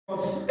A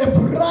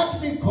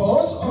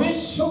practicals of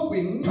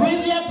showing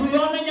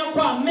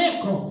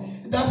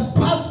that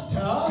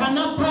pastor,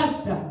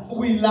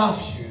 we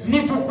love you.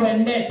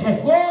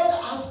 God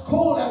has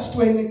called us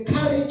to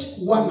encourage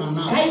one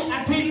another.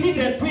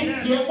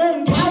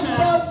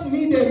 Pastors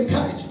need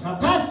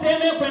encouragement.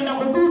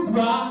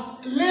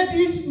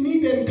 Ladies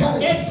need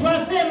encouragement.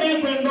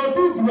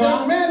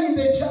 The men in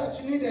the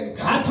church need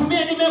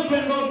encouragement.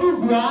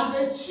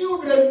 The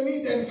children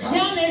need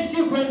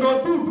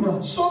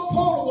encouragement. So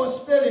Paul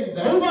was telling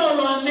them,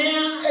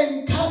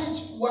 encourage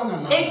one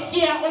another.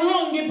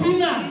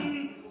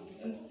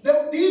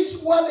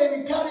 This word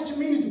encourage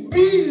means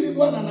build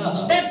one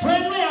another.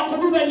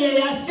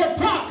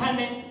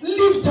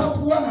 Lift up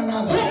one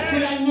another.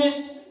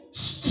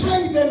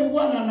 Strengthen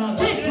one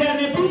another.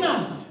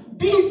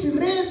 This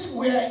race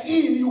we're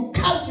in, you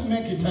can't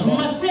make it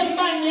alone.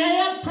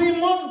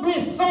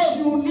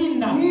 You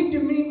need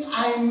me,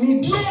 I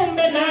need you.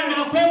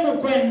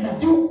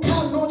 You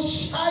cannot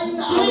shine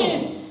alone.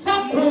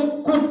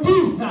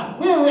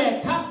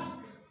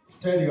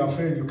 Tell your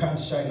friend you can't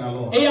shine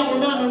alone.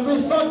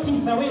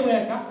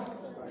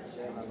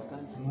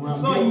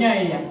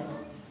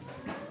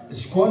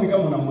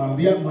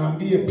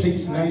 Mwambie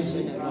please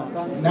nicely.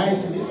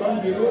 Nicely.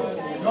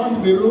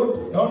 Don't be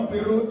rude.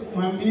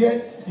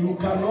 Mwambie you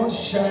cannot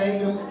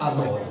shine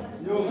alone.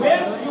 You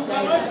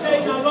cannot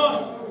shine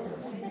alone.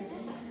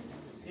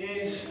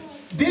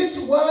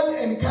 This word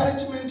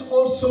encouragement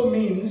also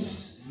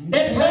means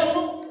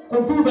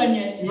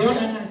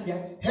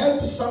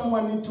help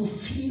someone to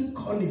feel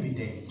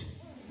confident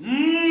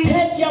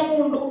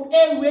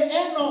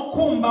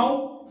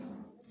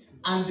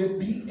and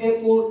be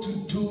able to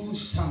do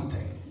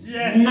something.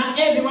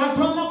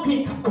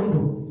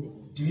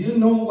 Do you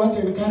know what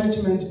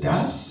encouragement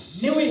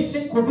does?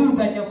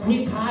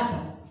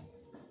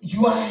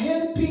 You are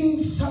helping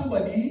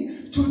somebody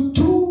to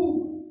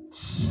do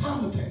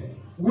something.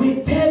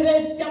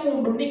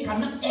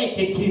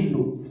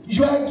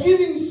 You are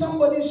giving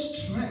somebody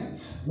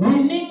strength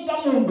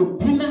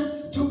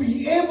to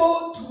be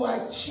able to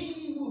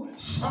achieve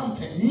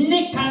something.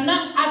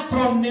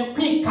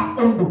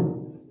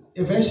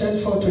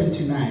 Ephesians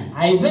 4:29.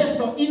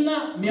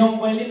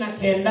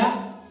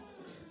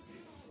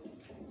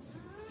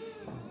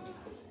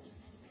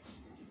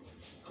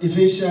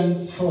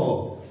 Ephesians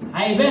 4.